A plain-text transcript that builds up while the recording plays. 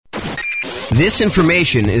This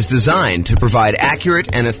information is designed to provide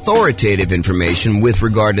accurate and authoritative information with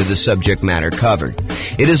regard to the subject matter covered.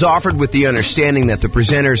 It is offered with the understanding that the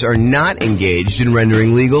presenters are not engaged in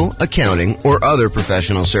rendering legal, accounting, or other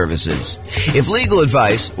professional services. If legal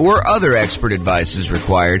advice or other expert advice is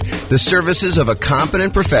required, the services of a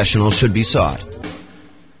competent professional should be sought.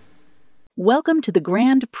 Welcome to the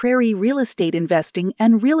Grand Prairie Real Estate Investing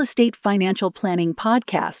and Real Estate Financial Planning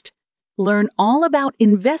podcast. Learn all about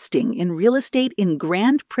investing in real estate in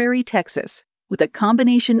Grand Prairie, Texas, with a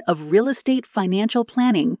combination of real estate financial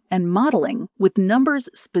planning and modeling with numbers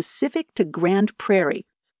specific to Grand Prairie,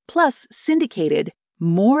 plus syndicated,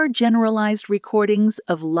 more generalized recordings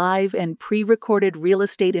of live and pre-recorded real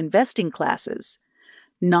estate investing classes.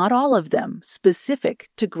 Not all of them specific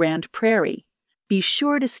to Grand Prairie. Be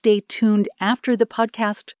sure to stay tuned after the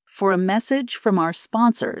podcast for a message from our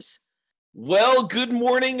sponsors. Well, good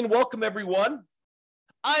morning and welcome, everyone.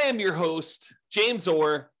 I am your host, James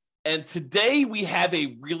Orr, and today we have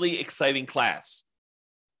a really exciting class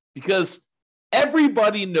because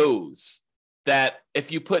everybody knows that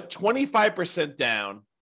if you put 25% down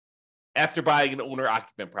after buying an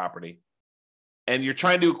owner-occupant property and you're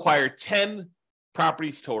trying to acquire 10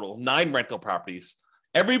 properties total, 9 rental properties,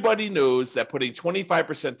 everybody knows that putting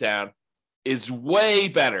 25% down is way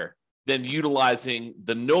better than utilizing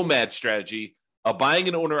the Nomad strategy of buying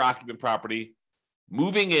an owner-occupant property,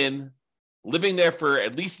 moving in, living there for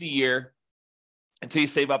at least a year until you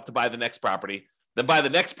save up to buy the next property, then buy the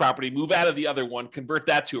next property, move out of the other one, convert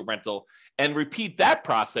that to a rental, and repeat that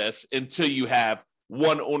process until you have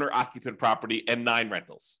 1 owner-occupant property and 9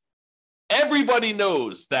 rentals. Everybody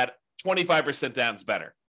knows that 25% down is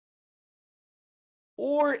better.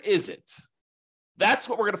 Or is it? That's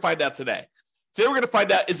what we're going to find out today. Today we're going to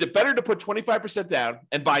find out, is it better to put 25% down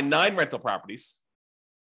and buy 9 rental properties?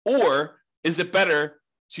 Or is it better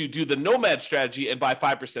to do the Nomad strategy and buy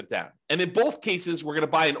 5% down? And in both cases, we're going to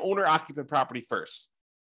buy an owner-occupant property first.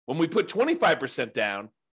 When we put 25% down,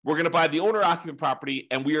 we're going to buy the owner-occupant property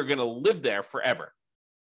and we are going to live there forever.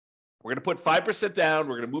 We're going to put 5% down.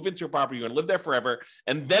 We're going to move into a property. You're going to live there forever.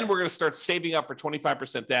 And then we're going to start saving up for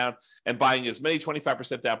 25% down and buying as many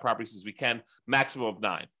 25% down properties as we can, maximum of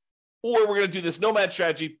 9. Or we're going to do this Nomad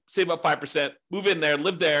strategy, save up 5%, move in there,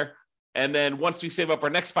 live there. And then once we save up our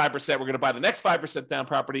next 5%, we're going to buy the next 5% down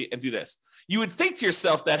property and do this. You would think to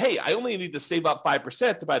yourself that, hey, I only need to save up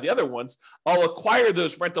 5% to buy the other ones. I'll acquire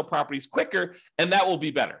those rental properties quicker and that will be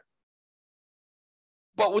better.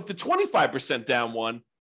 But with the 25% down one,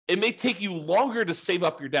 it may take you longer to save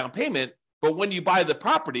up your down payment, but when you buy the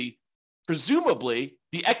property, presumably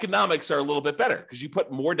the economics are a little bit better because you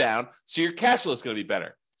put more down, so your cash flow is going to be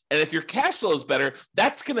better. And if your cash flow is better,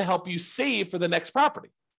 that's going to help you save for the next property.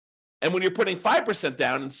 And when you're putting 5%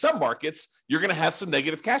 down in some markets, you're going to have some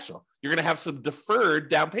negative cash flow. You're going to have some deferred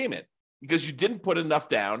down payment because you didn't put enough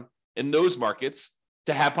down in those markets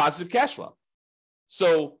to have positive cash flow.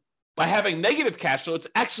 So by having negative cash flow, it's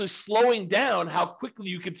actually slowing down how quickly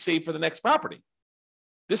you can save for the next property.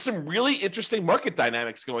 There's some really interesting market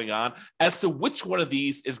dynamics going on as to which one of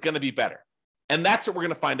these is going to be better. And that's what we're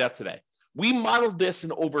going to find out today. We modeled this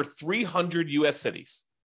in over 300 U.S. cities.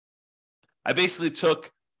 I basically took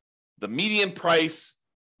the median price,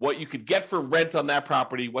 what you could get for rent on that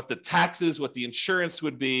property, what the taxes, what the insurance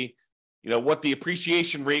would be, what the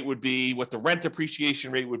appreciation rate would be, what the rent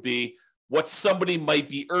appreciation rate would be, what somebody might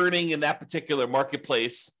be earning in that particular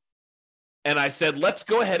marketplace. And I said, let's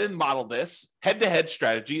go ahead and model this head-to-head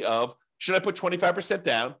strategy of, should I put 25%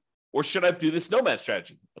 down or should I do this Nomad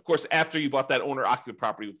strategy? Of course, after you bought that owner-occupant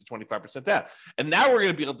property with the 25% down. And now we're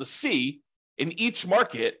going to be able to see in each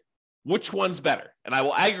market which one's better. And I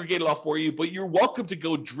will aggregate it all for you, but you're welcome to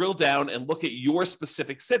go drill down and look at your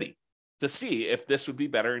specific city to see if this would be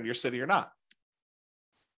better in your city or not.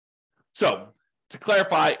 So to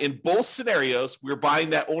clarify, in both scenarios, we're buying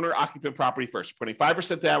that owner-occupant property first. We're putting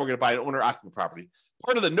 5% down, we're going to buy an owner-occupant property.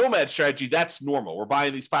 Part of the Nomad strategy, that's normal. We're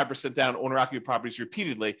buying these 5% down owner-occupant properties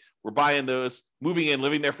repeatedly. We're buying those, moving in,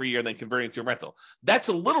 living there for a year, and then converting to a rental. That's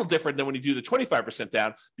a little different than when you do the 25%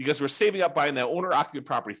 down because we're saving up buying that owner-occupant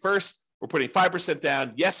property first. We're putting 5%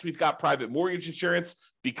 down. Yes, we've got private mortgage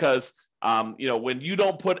insurance because when you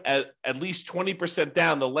don't put at least 20%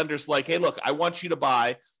 down, the lender's like, hey, look, I want you to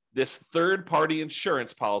buy this third-party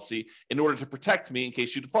insurance policy in order to protect me in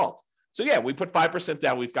case you default. So yeah, we put 5%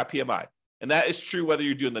 down, we've got PMI. And that is true whether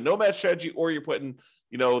you're doing the Nomad strategy or you're putting,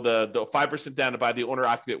 the 5% down to buy the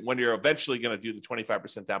owner-occupant when you're eventually going to do the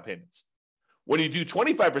 25% down payments. When you do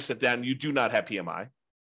 25% down, you do not have PMI.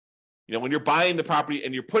 When you're buying the property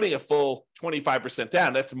and you're putting a full 25%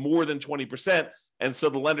 down, that's more than 20%. And so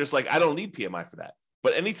the lender's like, I don't need PMI for that.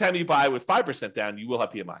 But anytime you buy with 5% down, you will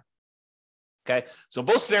have PMI. Okay, so in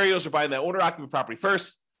both scenarios, we're buying that owner-occupant property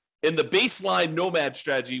first. In the baseline Nomad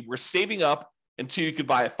strategy, we're saving up until you could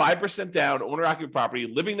buy a 5% down owner-occupant property,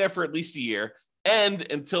 living there for at least a year,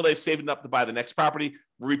 and until they've saved enough to buy the next property.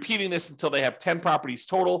 We're repeating this until they have 10 properties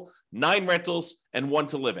total, 9 rentals, and 1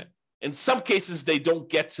 to live in. In some cases, they don't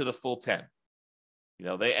get to the full 10.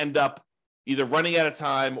 They end up either running out of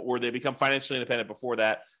time or they become financially independent before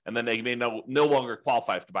that, and then they may no longer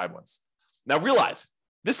qualify to buy ones. Now realize,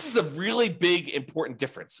 this is a really big, important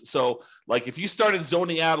difference. So like if you started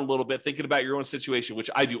zoning out a little bit, thinking about your own situation,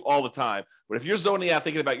 which I do all the time, but if you're zoning out,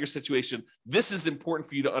 thinking about your situation, this is important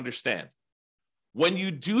for you to understand. When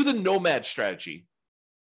you do the Nomad strategy,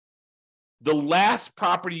 the last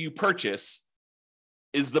property you purchase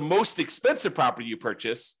is the most expensive property you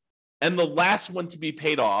purchase and the last one to be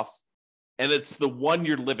paid off, and it's the one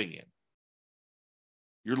you're living in.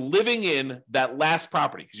 You're living in that last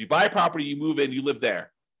property because you buy a property, you move in, you live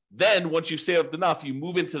there. Then once you've saved enough, you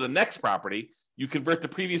move into the next property, you convert the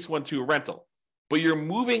previous one to a rental. But you're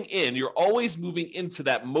moving in, you're always moving into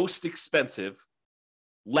that most expensive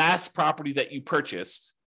last property that you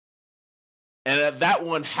purchased. And that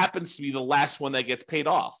one happens to be the last one that gets paid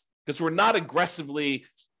off because we're not aggressively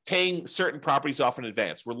paying certain properties off in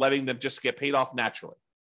advance. We're letting them just get paid off naturally.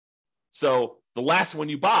 So the last one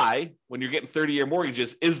you buy when you're getting 30-year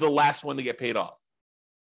mortgages is the last one to get paid off.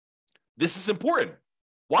 This is important.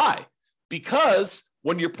 Why? Because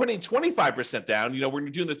when you're putting 25% down, when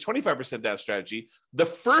you're doing the 25% down strategy, the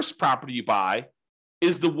first property you buy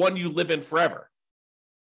is the one you live in forever.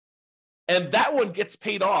 And that one gets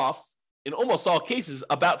paid off in almost all cases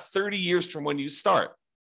about 30 years from when you start.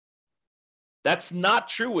 That's not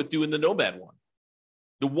true with doing the Nomad one.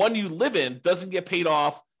 The one you live in doesn't get paid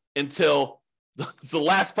off until it's the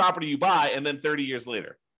last property you buy and then 30 years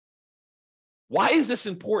later. Why is this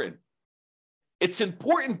important? It's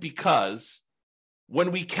important because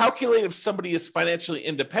when we calculate if somebody is financially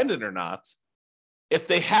independent or not, if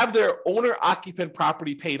they have their owner-occupant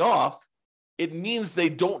property paid off, it means they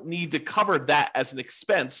don't need to cover that as an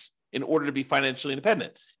expense in order to be financially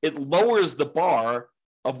independent. It lowers the bar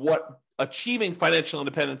of what achieving financial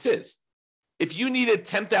independence is. If you needed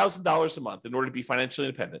 $10,000 a month in order to be financially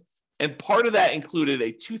independent, and part of that included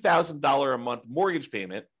a $2,000 a month mortgage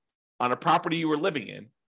payment on a property you were living in,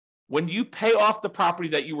 when you pay off the property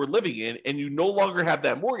that you were living in and you no longer have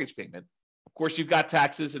that mortgage payment, of course, you've got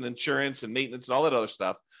taxes and insurance and maintenance and all that other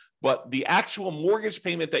stuff, but the actual mortgage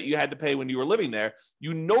payment that you had to pay when you were living there,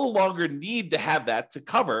 you no longer need to have that to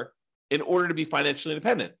cover in order to be financially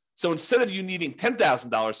independent. So instead of you needing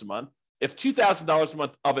 $10,000 a month, if $2,000 a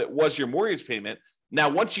month of it was your mortgage payment, now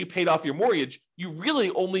once you paid off your mortgage, you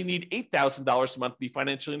really only need $8,000 a month to be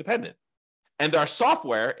financially independent. And our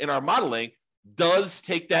software in our modeling does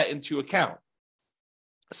take that into account.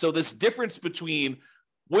 So this difference between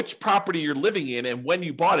which property you're living in and when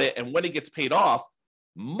you bought it and when it gets paid off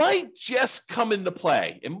might just come into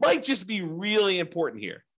play. It might just be really important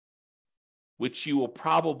here, which you will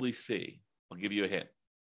probably see. I'll give you a hint.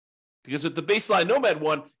 Because with the baseline Nomad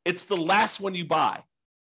one, it's the last one you buy.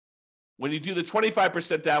 When you do the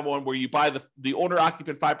 25% down one where you buy the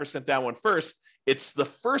owner-occupant 5% down one first, it's the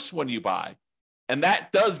first one you buy. And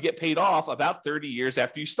that does get paid off about 30 years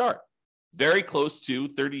after you start. Very close to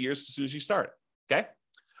 30 years as soon as you start. Okay?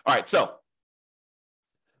 All right, so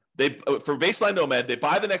for baseline Nomad, they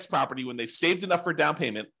buy the next property when they've saved enough for down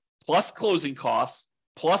payment, plus closing costs,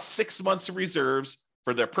 plus 6 months of reserves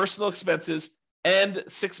for their personal expenses, and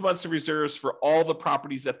 6 months of reserves for all the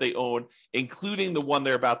properties that they own, including the one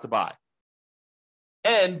they're about to buy.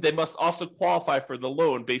 And they must also qualify for the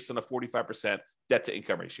loan based on a 45% debt to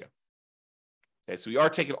income ratio. Okay, so we are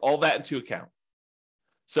taking all that into account.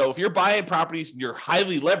 So if you're buying properties and you're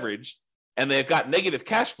highly leveraged and they've got negative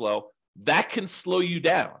cash flow, that can slow you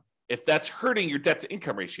down if that's hurting your debt to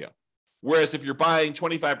income ratio. Whereas if you're buying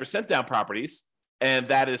 25% down properties and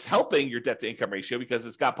that is helping your debt to income ratio because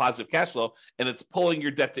it's got positive cash flow and it's pulling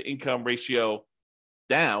your debt to income ratio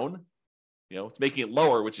down, it's making it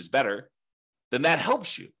lower, which is better, then that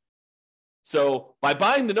helps you. So by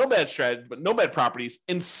buying the Nomad strategy, but Nomad properties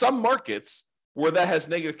in some markets where that has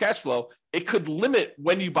negative cash flow, it could limit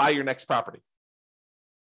when you buy your next property.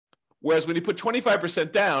 Whereas when you put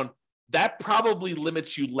 25% down, that probably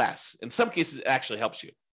limits you less. In some cases, it actually helps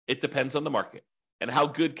you. It depends on the market and how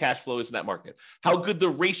good cash flow is in that market, how good the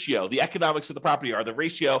ratio, the economics of the property are, the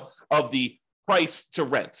ratio of the price to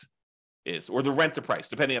rent is, or the rent to price,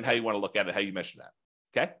 depending on how you want to look at it, how you measure that.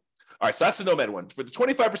 Okay? All right, so that's the Nomad one. For the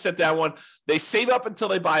 25% down one, they save up until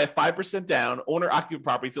they buy a 5% down owner-occupant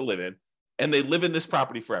property to live in, and they live in this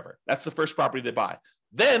property forever. That's the first property they buy.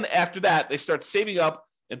 Then after that, they start saving up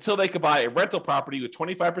until they could buy a rental property with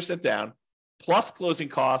 25% down, plus closing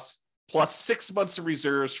costs, plus 6 months of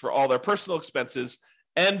reserves for all their personal expenses,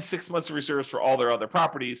 and 6 months of reserves for all their other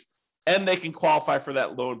properties. And they can qualify for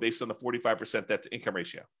that loan based on the 45% debt to income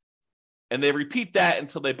ratio. And they repeat that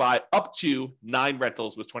until they buy up to 9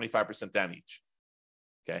 rentals with 25% down each.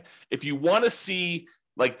 Okay. If you want to see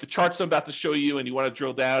like the charts I'm about to show you and you want to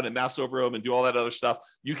drill down and mouse over them and do all that other stuff,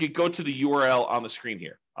 you can go to the URL on the screen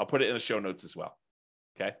here. I'll put it in the show notes as well.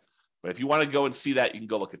 Okay. But if you want to go and see that, you can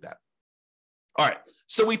go look at that. All right.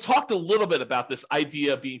 So we talked a little bit about this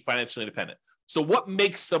idea of being financially independent. So what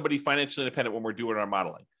makes somebody financially independent when we're doing our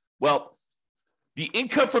modeling? Well, the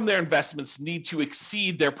income from their investments need to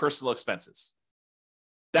exceed their personal expenses.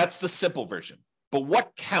 That's the simple version. But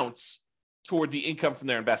what counts toward the income from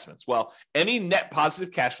their investments? Well, any net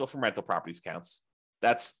positive cash flow from rental properties counts.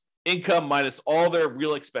 That's income minus all their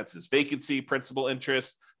real expenses, vacancy, principal,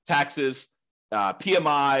 interest, taxes,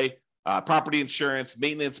 PMI, property insurance,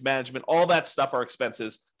 maintenance, management, all that stuff are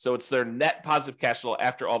expenses. So it's their net positive cash flow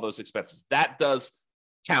after all those expenses. That does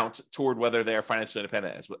count toward whether they are financially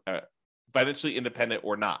independent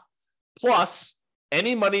or not. Plus,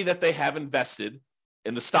 any money that they have invested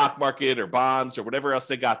in the stock market or bonds or whatever else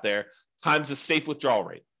they got there times a safe withdrawal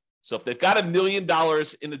rate. So if they've got $1 million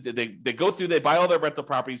they go through, they buy all their rental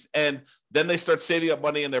properties, and then they start saving up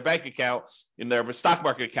money in their bank account, in their stock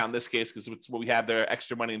market account in this case, because it's what we have their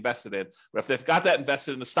extra money invested in. But if they've got that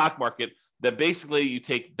invested in the stock market, then basically you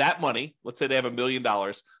take that money, let's say they have $1 million,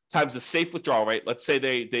 times the safe withdrawal rate. Let's say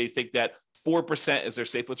they think that 4% is their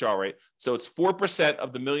safe withdrawal rate. So it's 4%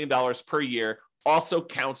 of the $1 million per year also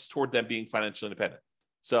counts toward them being financially independent.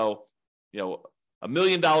 So, $1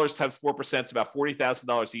 million times 4% is about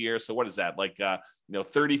 $40,000 a year. So what is that? Like,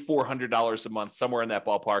 $3,400 a month, somewhere in that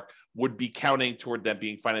ballpark would be counting toward them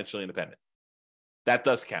being financially independent. That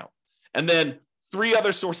does count. And then 3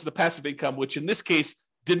 other sources of passive income, which in this case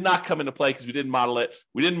did not come into play because we didn't model it.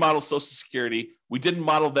 We didn't model Social Security. We didn't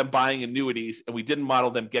model them buying annuities, and we didn't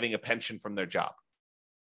model them getting a pension from their job.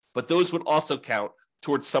 But those would also count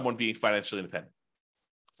towards someone being financially independent.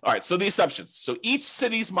 All right, so the assumptions. So each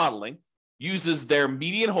city's modeling uses their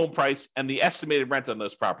median home price and the estimated rent on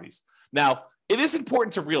those properties. Now, it is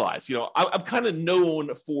important to realize, I'm kind of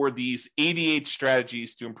known for these 88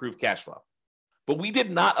 strategies to improve cash flow, but we did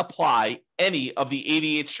not apply any of the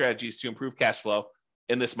 88 strategies to improve cash flow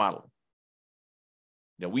in this modeling.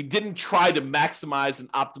 We didn't try to maximize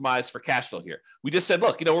and optimize for cash flow here. We just said,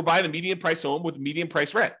 look, we're buying a median price home with median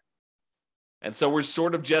price rent. And so we're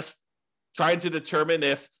sort of just trying to determine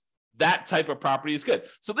if that type of property is good.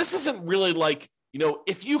 So this isn't really like,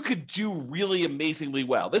 if you could do really amazingly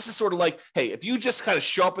well. This is sort of like, hey, if you just kind of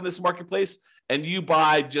show up in this marketplace and you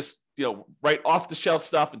buy just, right off the shelf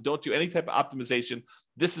stuff and don't do any type of optimization,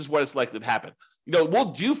 this is what is likely to happen.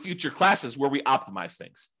 We'll do future classes where we optimize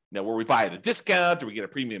things, where we buy at a discount or we get a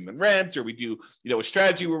premium in rent or we do, a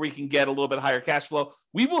strategy where we can get a little bit higher cash flow.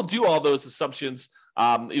 We will do all those assumptions,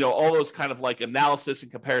 all those kind of like analysis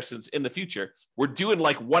and comparisons in the future. We're doing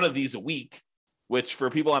like one of these a week, which for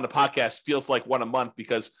people on the podcast feels like one a month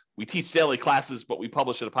because we teach daily classes, but we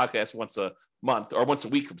publish a podcast once a month or once a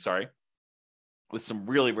week, with some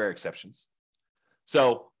really rare exceptions.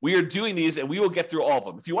 So we are doing these and we will get through all of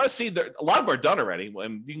them. If you want to see, a lot of them are done already.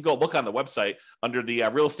 And you can go look on the website under the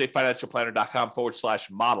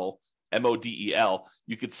realestatefinancialplanner.com/model, MODEL.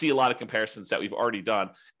 You can see a lot of comparisons that we've already done.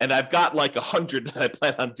 And I've got like 100 that I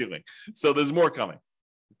plan on doing. So there's more coming.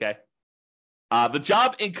 Okay. The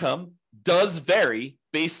job income does vary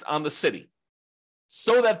based on the city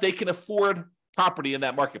so that they can afford property in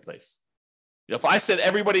that marketplace. If I said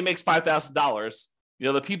everybody makes $5,000,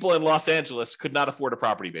 the people in Los Angeles could not afford a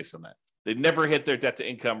property based on that. They'd never hit their debt to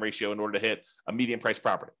income ratio in order to hit a median price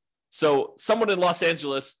property. So someone in Los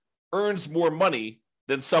Angeles earns more money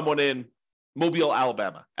than someone in Mobile,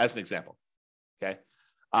 Alabama, as an example. Okay.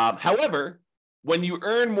 However, when you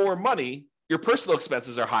earn more money, your personal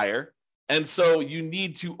expenses are higher. And so you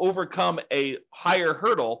need to overcome a higher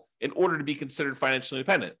hurdle in order to be considered financially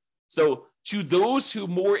independent. So to those who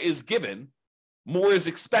more is given, more is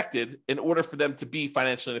expected in order for them to be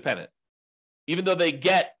financially independent. Even though they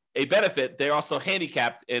get a benefit, they're also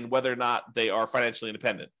handicapped in whether or not they are financially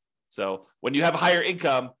independent. So when you have a higher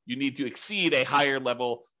income, you need to exceed a higher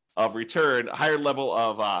level of return, a higher level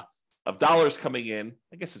of dollars coming in.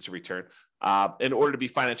 I guess it's a return in order to be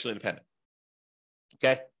financially independent.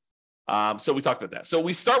 Okay. So we talked about that. So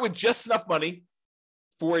we start with just enough money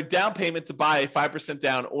for a down payment to buy a 5%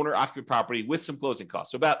 down owner-occupant property with some closing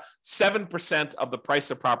costs. So about 7% of the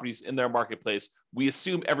price of properties in their marketplace, we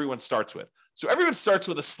assume everyone starts with. So everyone starts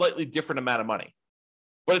with a slightly different amount of money,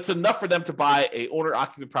 but it's enough for them to buy a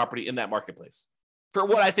owner-occupant property in that marketplace for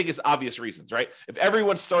what I think is obvious reasons, right? If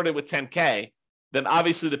everyone started with 10K, then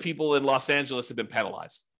obviously the people in Los Angeles have been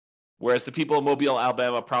penalized, whereas the people in Mobile,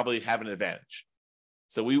 Alabama probably have an advantage.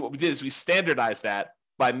 So what we did is we standardized that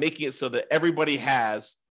by making it so that everybody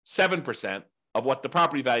has 7% of what the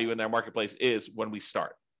property value in their marketplace is when we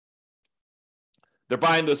start. They're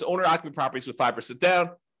buying those owner-occupant properties with 5%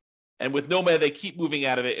 down, and with Nomad, they keep moving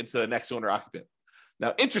out of it into the next owner-occupant.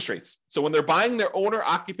 Now, interest rates. So when they're buying their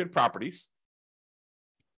owner-occupant properties,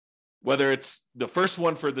 whether it's the first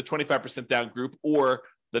one for the 25% down group or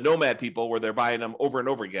the Nomad people where they're buying them over and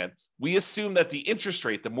over again, we assume that the interest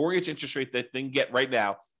rate, the mortgage interest rate that they can get right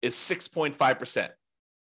now is 6.5%.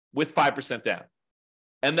 with 5% down.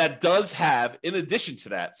 And that does have, in addition to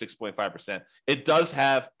that 6.5%, it does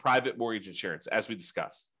have private mortgage insurance, as we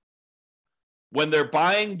discussed. When they're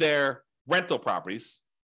buying their rental properties,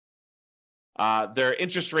 their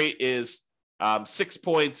interest rate is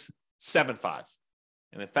 6.75.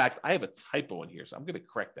 And in fact, I have a typo in here, so I'm going to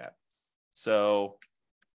correct that. So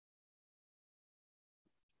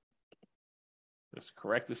let's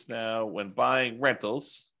correct this now. When buying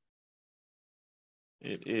rentals,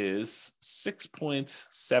 it is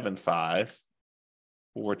 6.75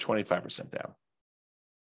 or 25% down.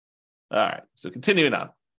 All right, so continuing on.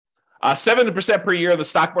 7% per year, the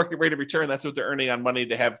stock market rate of return, that's what they're earning on money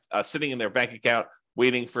they have sitting in their bank account,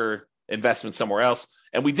 waiting for investment somewhere else.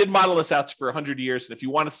 And we did model this out for 100 years. And if you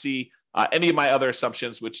want to see any of my other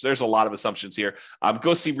assumptions, which there's a lot of assumptions here,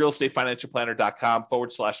 go see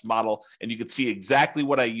realestatefinancialplanner.com/model, and you can see exactly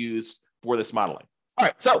what I use for this modeling. All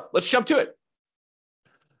right, so let's jump to it.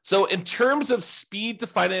 So in terms of speed to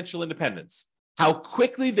financial independence, how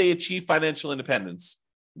quickly they achieve financial independence,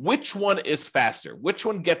 which one is faster? Which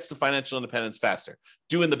one gets to financial independence faster?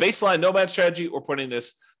 Doing the baseline Nomad strategy or putting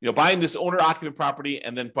this, buying this owner-occupant property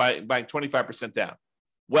and then buying 25% down?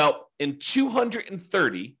 Well, in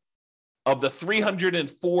 230 of the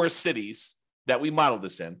 304 cities that we modeled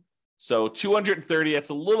this in, so 230, that's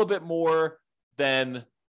a little bit more than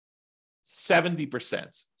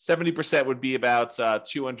 70%. 70% would be about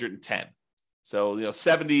 210. So,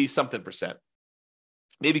 70 something percent,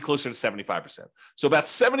 maybe closer to 75%. So about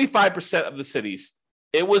 75% of the cities,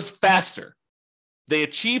 it was faster. They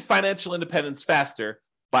achieved financial independence faster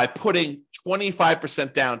by putting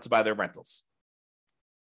 25% down to buy their rentals.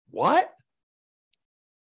 What?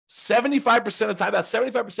 75% of the time, about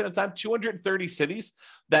 75% of the time, 230 cities,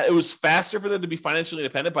 that it was faster for them to be financially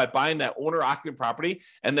independent by buying that owner-occupant property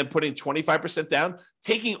and then putting 25% down,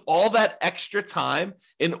 taking all that extra time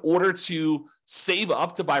in order to save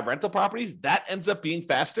up to buy rental properties. That ends up being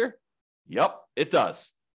faster? Yep, it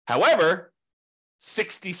does. However,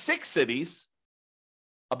 66 cities,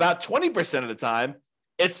 about 20% of the time,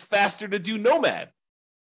 it's faster to do Nomad.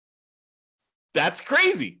 That's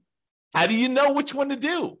crazy. How do you know which one to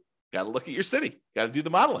do? Got to look at your city. Got to do the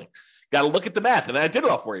modeling. Got to look at the math. And I did it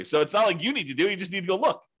all for you. So it's not like you need to do it. You just need to go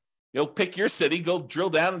look. Pick your city, go drill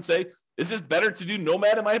down and say, is this better to do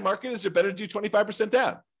Nomad in my market? Is it better to do 25%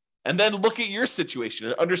 down? And then look at your situation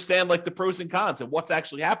and understand like the pros and cons and what's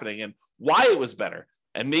actually happening and why it was better.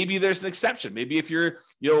 And maybe there's an exception. Maybe if you're,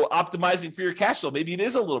 optimizing for your cash flow, maybe it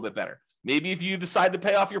is a little bit better. Maybe if you decide to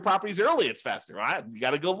pay off your properties early, it's faster. All right? You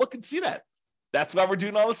got to go look and see that. That's why we're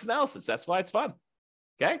doing all this analysis. That's why it's fun.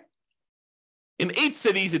 Okay. In 8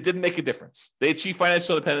 cities, it didn't make a difference. They achieved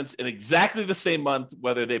financial independence in exactly the same month,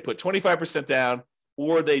 whether they put 25% down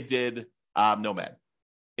or they did Nomad.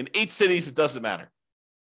 In 8 cities, it doesn't matter.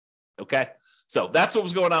 Okay. So that's what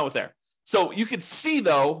was going on with there. So you can see,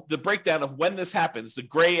 though, the breakdown of when this happens. The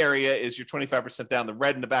gray area is your 25% down. The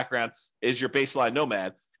red in the background is your baseline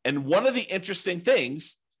Nomad. And one of the interesting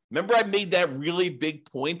things, remember I made that really big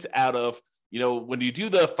point out of, when you do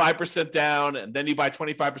the 5% down and then you buy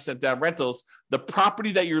 25% down rentals, the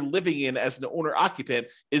property that you're living in as an owner occupant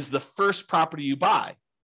is the first property you buy.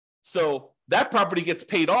 So that property gets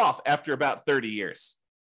paid off after about 30 years.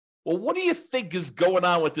 Well, what do you think is going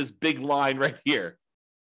on with this big line right here?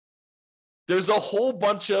 There's a whole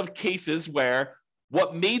bunch of cases where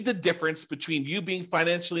what made the difference between you being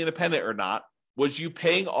financially independent or not was you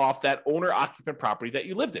paying off that owner occupant property that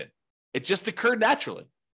you lived in. It just occurred naturally.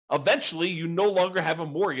 Eventually, you no longer have a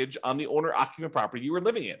mortgage on the owner-occupant property you were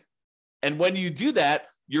living in. And when you do that,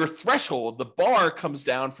 your threshold, the bar comes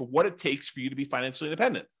down for what it takes for you to be financially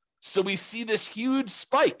independent. So we see this huge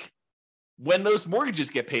spike when those mortgages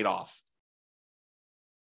get paid off.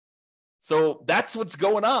 So that's what's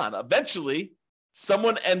going on. Eventually,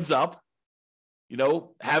 someone ends up,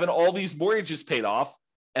 having all these mortgages paid off,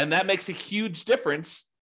 and that makes a huge difference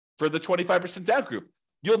for the 25% down group.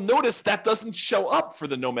 You'll notice that doesn't show up for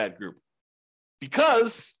the Nomad group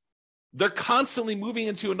because they're constantly moving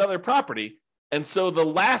into another property. And so the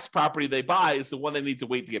last property they buy is the one they need to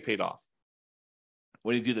wait to get paid off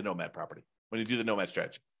when you do the Nomad property, when you do the Nomad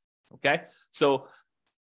strategy. Okay. So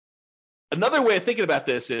another way of thinking about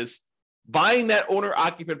this is buying that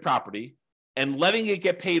owner-occupant property and letting it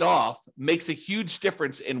get paid off makes a huge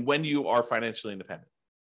difference in when you are financially independent,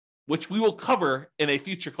 which we will cover in a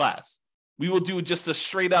future class. We will do just a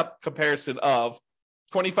straight up comparison of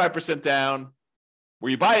 25% down where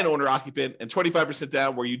you buy an owner-occupant and 25%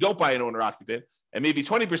 down where you don't buy an owner-occupant, and maybe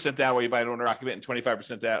 20% down where you buy an owner-occupant and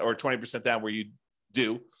 25% down, or 20% down where you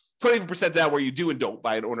do, 20% down where you do and don't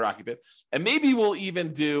buy an owner-occupant. And maybe we'll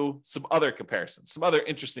even do some other comparisons, some other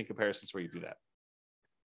interesting comparisons where you do that.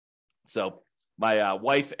 So my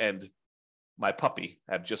wife and my puppy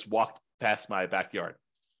have just walked past my backyard.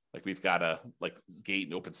 Like we've got a gate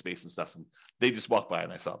and open space and stuff. And they just walked by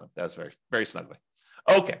and I saw them. That was very, very snuggly.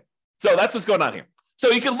 Okay. So that's what's going on here. So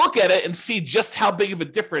you can look at it and see just how big of a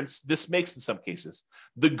difference this makes in some cases.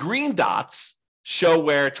 The green dots show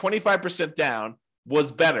where 25% down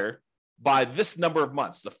was better by this number of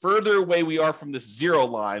months. The further away we are from this zero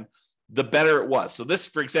line, the better it was. So this,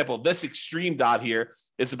 for example, this extreme dot here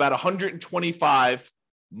is about 125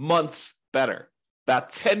 months better, about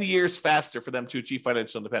 10 years faster for them to achieve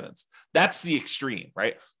financial independence. That's the extreme,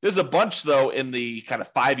 right? There's a bunch, though, in the kind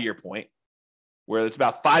of 5-year point where it's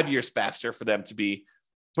about 5 years faster for them to be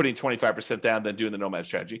putting 25% down than doing the Nomad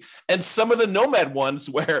strategy. And some of the Nomad ones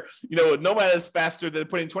where, Nomad is faster than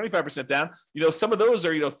putting 25% down, some of those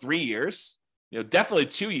are, 3 years, definitely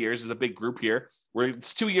 2 years is a big group here where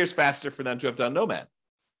it's 2 years faster for them to have done Nomad.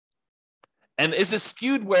 And is it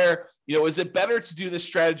skewed where, is it better to do this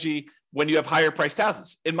strategy when you have higher priced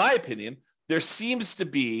houses? In my opinion, there seems to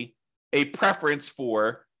be a preference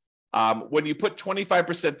for when you put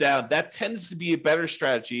 25% down, that tends to be a better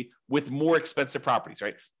strategy with more expensive properties,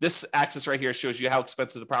 right? This axis right here shows you how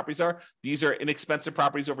expensive the properties are. These are inexpensive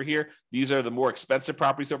properties over here. These are the more expensive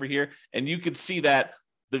properties over here. And you can see that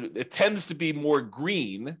it tends to be more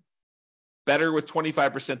green, better with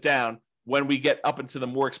 25% down when we get up into the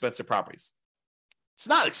more expensive properties. It's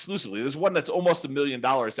not exclusively. There's one that's almost $1 million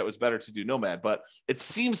that was better to do Nomad, but it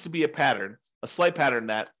seems to be a pattern, a slight pattern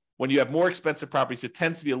that when you have more expensive properties, it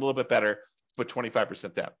tends to be a little bit better to put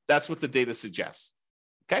 25% down. That's what the data suggests.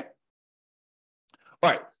 Okay.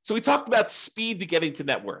 All right. So we talked about speed to getting to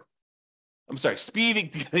net worth.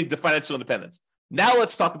 Speed to getting to financial independence. Now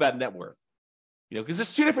let's talk about net worth. Because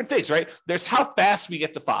there's two different things, right? There's how fast we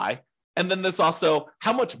get to FI, and then there's also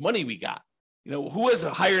how much money we got. Who has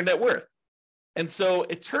a higher net worth? And so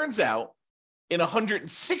it turns out in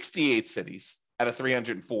 168 cities out of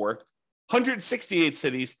 304, 168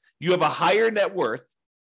 cities, you have a higher net worth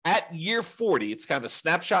at year 40. It's kind of a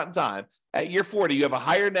snapshot in time. At year 40, you have a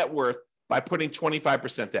higher net worth by putting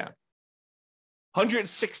 25% down.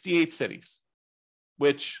 168 cities,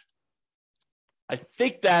 which I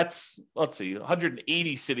think that's,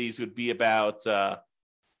 180 cities would be about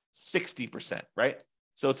 60%, right?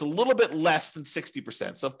 So it's a little bit less than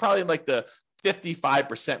 60%. So probably in like the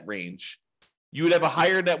 55% range, you would have a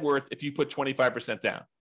higher net worth if you put 25% down.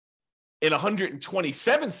 In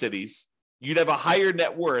 127 cities, you'd have a higher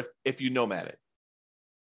net worth if you Nomad it.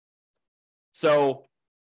 So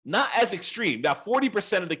not as extreme. Now,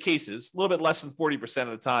 40% of the cases, a little bit less than 40%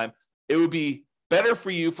 of the time, it would be better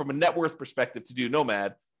for you from a net worth perspective to do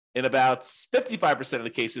Nomad. In about 55% of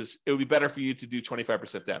the cases, it would be better for you to do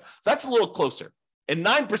 25% down. So that's a little closer. In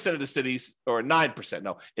 9% of the cities, or 9%,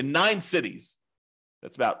 no, in 9 cities,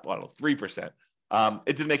 that's about, 3%,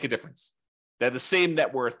 it didn't make a difference. They had the same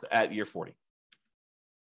net worth at year 40.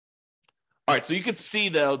 All right, so you can see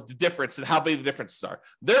the difference and how big the differences are.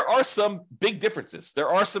 There are some big differences. There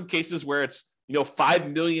are some cases where it's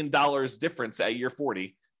 $5 million difference at year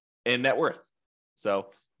 40 in net worth.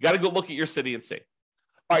 So you got to go look at your city and see.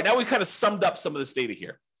 All right, now we kind of summed up some of this data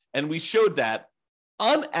here, and we showed that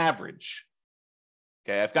on average,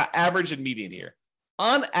 okay, I've got average and median here.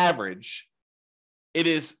 On average, it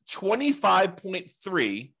is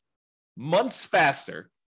 25.3 months faster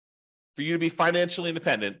for you to be financially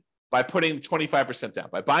independent by putting 25% down,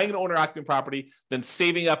 by buying an owner-occupant property, then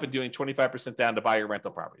saving up and doing 25% down to buy your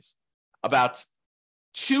rental properties. About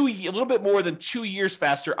a little bit more than 2 years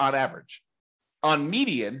faster on average. On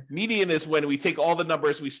median is when we take all the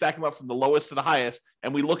numbers, we stack them up from the lowest to the highest,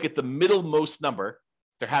 and we look at the middlemost number.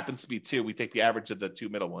 There happens to be 2. We take the average of the 2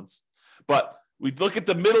 middle ones. But We look at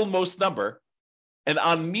the middlemost number, and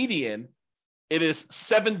on median, it is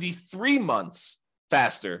 73 months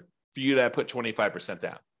faster for you to put 25%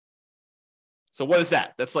 down. So what is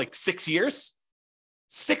that? That's like 6 years?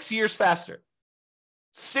 6 years faster.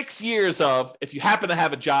 6 years of, if you happen to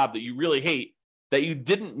have a job that you really hate, that you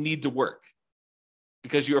didn't need to work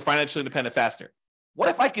because you were financially independent faster. What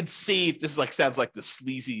if I could save, this is like, sounds like the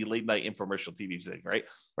sleazy late night infomercial TV thing, right?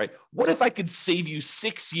 What if I could save you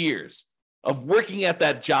 6 years of working at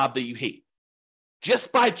that job that you hate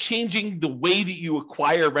just by changing the way that you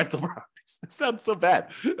acquire rental properties? That sounds so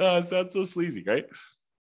bad. It sounds so sleazy, right?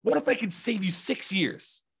 What if I could save you 6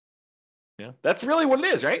 years? Yeah, that's really what it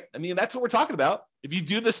is, right? I mean, that's what we're talking about. If you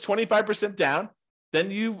do this 25% down, then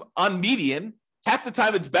you've, on median, half the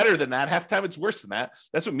time it's better than that. Half the time it's worse than that.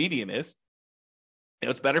 That's what median is.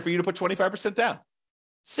 It's better for you to put 25% down.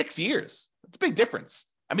 6 years. That's a big difference.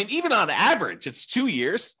 I mean, even on average, it's 2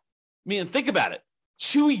 years. I mean, think about it.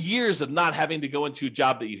 2 years of not having to go into a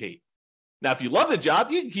job that you hate. Now, if you love the job,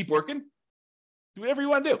 you can keep working. Do whatever you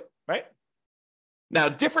want to do, right? Now,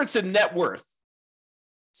 difference in net worth.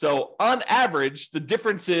 So on average, the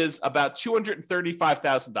difference is about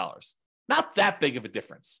 $235,000. Not that big of a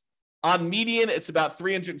difference. On median, it's about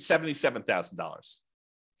 $377,000.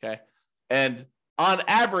 Okay. And on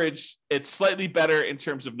average, it's slightly better in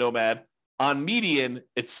terms of Nomad. On median,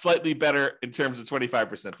 it's slightly better in terms of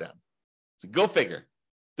 25% down. So go figure.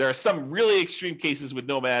 There are some really extreme cases with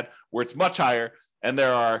Nomad where it's much higher, and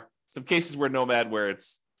there are some cases where Nomad where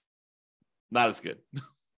it's not as good.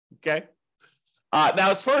 Okay. Now,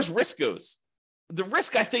 as far as risk goes, the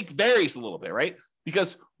risk, I think, varies a little bit, right?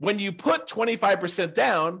 Because when you put 25%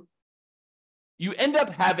 down, you end up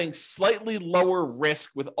having slightly lower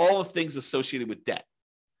risk with all the things associated with debt.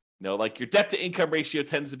 You know, like your debt to income ratio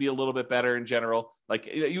tends to be a little bit better in general. Like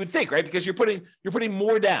you would think, right? Because you're putting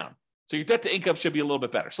more down. So your debt to income should be a little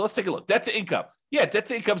bit better. So let's take a look. Debt to income. Yeah, debt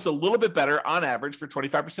to income is a little bit better on average for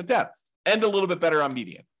 25% down and a little bit better on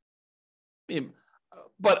median. I mean,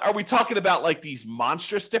 but are we talking about like these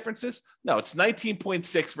monstrous differences? No, it's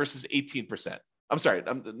 19.6 versus 18%. I'm sorry,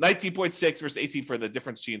 19.6 versus 18 for the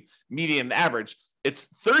difference between median and average. It's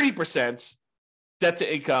 30% debt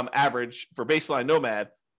to income average for baseline Nomad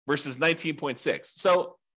versus 19.6.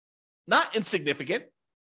 So not insignificant,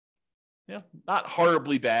 not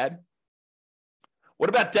horribly bad. What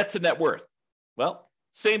about debt to net worth? Well,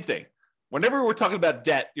 same thing. Whenever we're talking about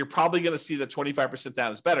debt, you're probably going to see that 25%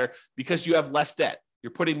 down is better because you have less debt.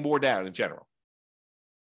 You're putting more down in general.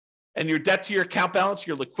 And your debt to your account balance,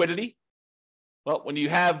 your liquidity, well, when you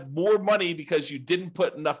have more money because you didn't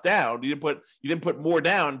put enough down, you didn't put more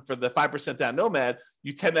down for the 5% down Nomad,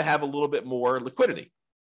 you tend to have a little bit more liquidity.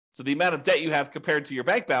 So the amount of debt you have compared to your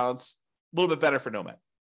bank balance, a little bit better for Nomad.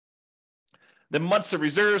 Then months of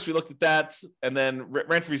reserves, we looked at that, and then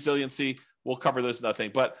rent resiliency, we'll cover those another thing.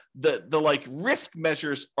 But the like risk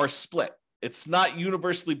measures are split. It's not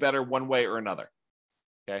universally better one way or another.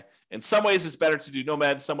 Okay. In some ways, it's better to do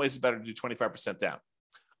Nomad. In some ways, it's better to do 25% down.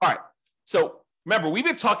 All right. So remember, we've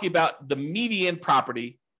been talking about the median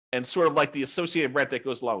property and sort of like the associated rent that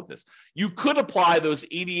goes along with this. You could apply those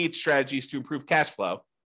 88 strategies to improve cash flow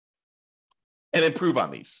and improve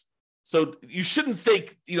on these. So you shouldn't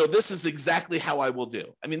think, this is exactly how I will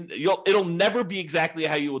do. I mean, it'll never be exactly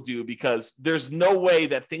how you will do because there's no way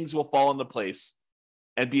that things will fall into place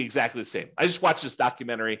and be exactly the same. I just watched this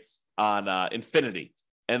documentary on Infinity.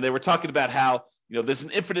 And they were talking about how, there's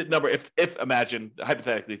an infinite number, if imagine,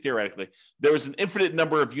 hypothetically, theoretically, there was an infinite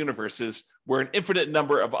number of universes where an infinite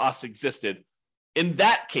number of us existed. In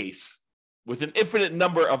that case, with an infinite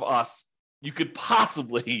number of us, you could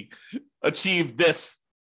possibly achieve this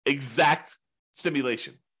exact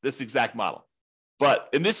simulation, this exact model. But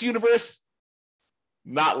in this universe,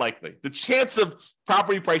 not likely. The chance of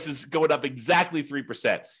property prices going up exactly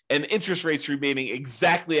 3% and interest rates remaining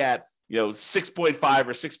exactly at 6.5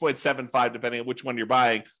 or 6.75, depending on which one you're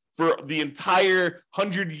buying, for the entire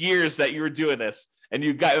 100 years that you were doing this, and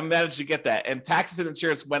you managed to get that, and taxes and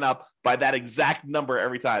insurance went up by that exact number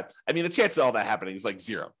every time. I mean, the chance of all that happening is like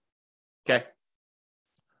zero. Okay.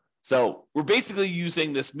 So we're basically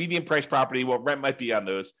using this median price property, what rent might be on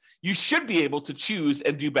those. You should be able to choose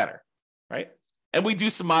and do better, right? And we do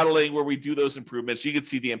some modeling where we do those improvements. You can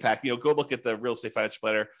see the impact. Go look at the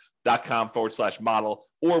realestatefinancialplanner.com/model,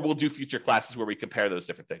 or we'll do future classes where we compare those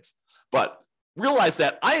different things. But realize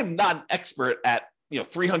that I am not an expert at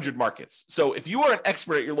 300 markets. So if you are an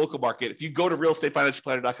expert at your local market, if you go to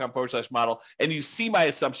realestatefinancialplanner.com/model and you see my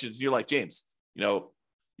assumptions, you're like, James, your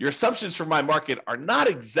assumptions for my market are not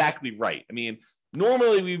exactly right. I mean,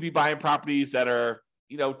 normally we'd be buying properties that are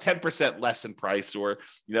 10% less in price, or,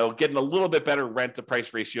 getting a little bit better rent to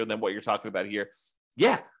price ratio than what you're talking about here.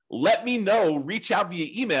 Yeah. Let me know, reach out via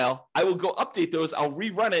email. I will go update those. I'll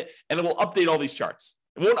rerun it, and it will update all these charts.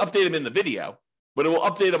 It won't update them in the video, but it will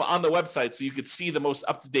update them on the website so you could see the most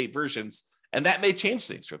up-to-date versions. And that may change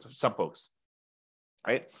things for some folks,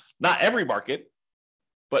 right? Not every market,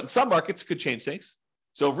 but in some markets it could change things.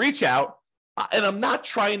 So reach out. And I'm not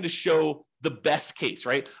trying to show the best case,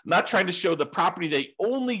 right? I'm not trying to show the property that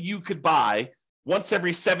only you could buy once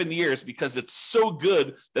every 7 years because it's so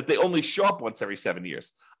good that they only show up once every 7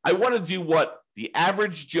 years. I want to do what the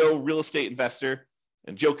average Joe real estate investor,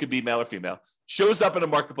 and Joe could be male or female, shows up in a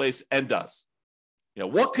marketplace and does.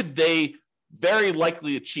 What could they very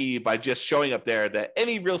likely achieve by just showing up there that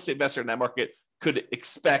any real estate investor in that market could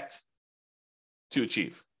expect to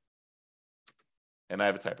achieve? And I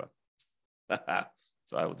have a typo.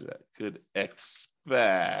 So I will do that. Could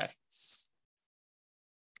expect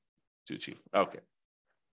to achieve. Okay.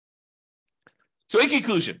 So in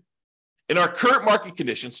conclusion, in our current market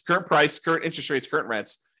conditions, current price, current interest rates, current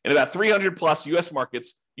rents, in about 300 plus US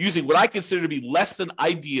markets, using what I consider to be less than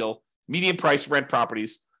ideal median price rent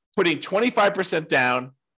properties, putting 25%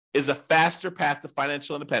 down is a faster path to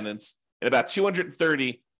financial independence in about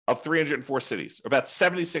 230 of 304 cities, or about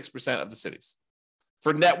 76% of the cities.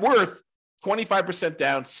 For net worth, 25%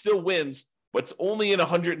 down still wins, but it's only in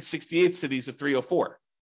 168 cities of 304.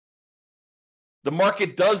 The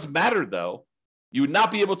market does matter, though. You would not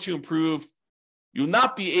be able to improve. You will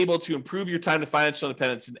not be able to improve your time to financial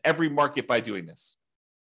independence in every market by doing this.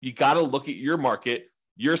 You got to look at your market,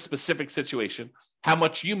 your specific situation, how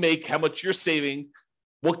much you make, how much you're saving,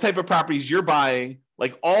 what type of properties you're buying.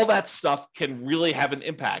 Like, all that stuff can really have an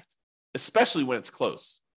impact, especially when it's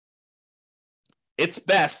close. It's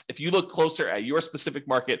best if you look closer at your specific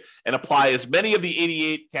market and apply as many of the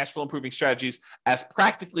 88 cash flow improving strategies as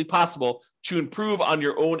practically possible to improve on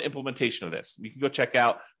your own implementation of this. You can go check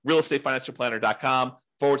out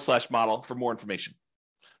realestatefinancialplanner.com/model for more information.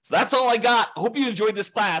 So that's all I got. I hope you enjoyed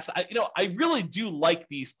this class. I really do like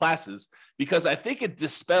these classes because I think it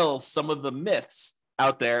dispels some of the myths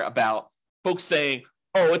out there about folks saying,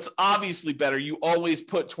 oh, it's obviously better. You always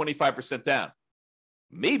put 25% down.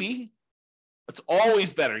 Maybe. It's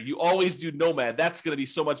always better. You always do Nomad. That's going to be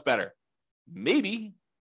so much better. Maybe.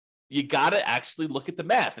 You got to actually look at the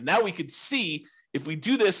math. And now we can see if we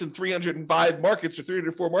do this in 305 markets or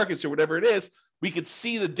 304 markets or whatever it is, we could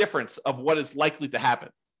see the difference of what is likely to happen.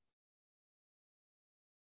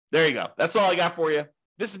 There you go. That's all I got for you.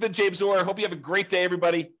 This has been James Orr. Hope you have a great day,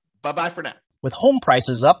 everybody. Bye-bye for now. With home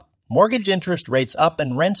prices up, mortgage interest rates up,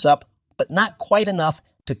 and rents up, but not quite enough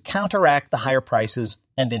to counteract the higher prices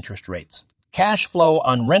and interest rates. Cash flow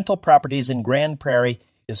on rental properties in Grand Prairie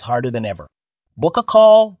is harder than ever. Book a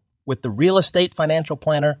call with the Real Estate Financial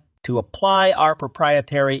Planner to apply our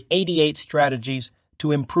proprietary 88 strategies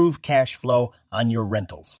to improve cash flow on your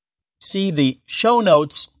rentals. See the show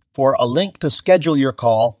notes for a link to schedule your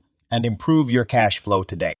call and improve your cash flow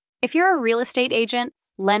today. If you're a real estate agent,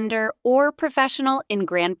 lender, or professional in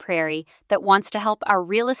Grand Prairie that wants to help our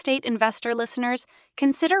real estate investor listeners,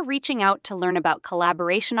 consider reaching out to learn about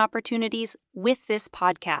collaboration opportunities with this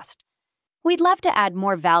podcast. We'd love to add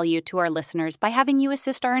more value to our listeners by having you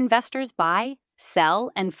assist our investors buy,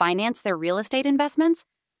 sell, and finance their real estate investments.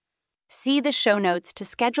 See the show notes to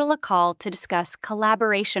schedule a call to discuss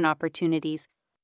collaboration opportunities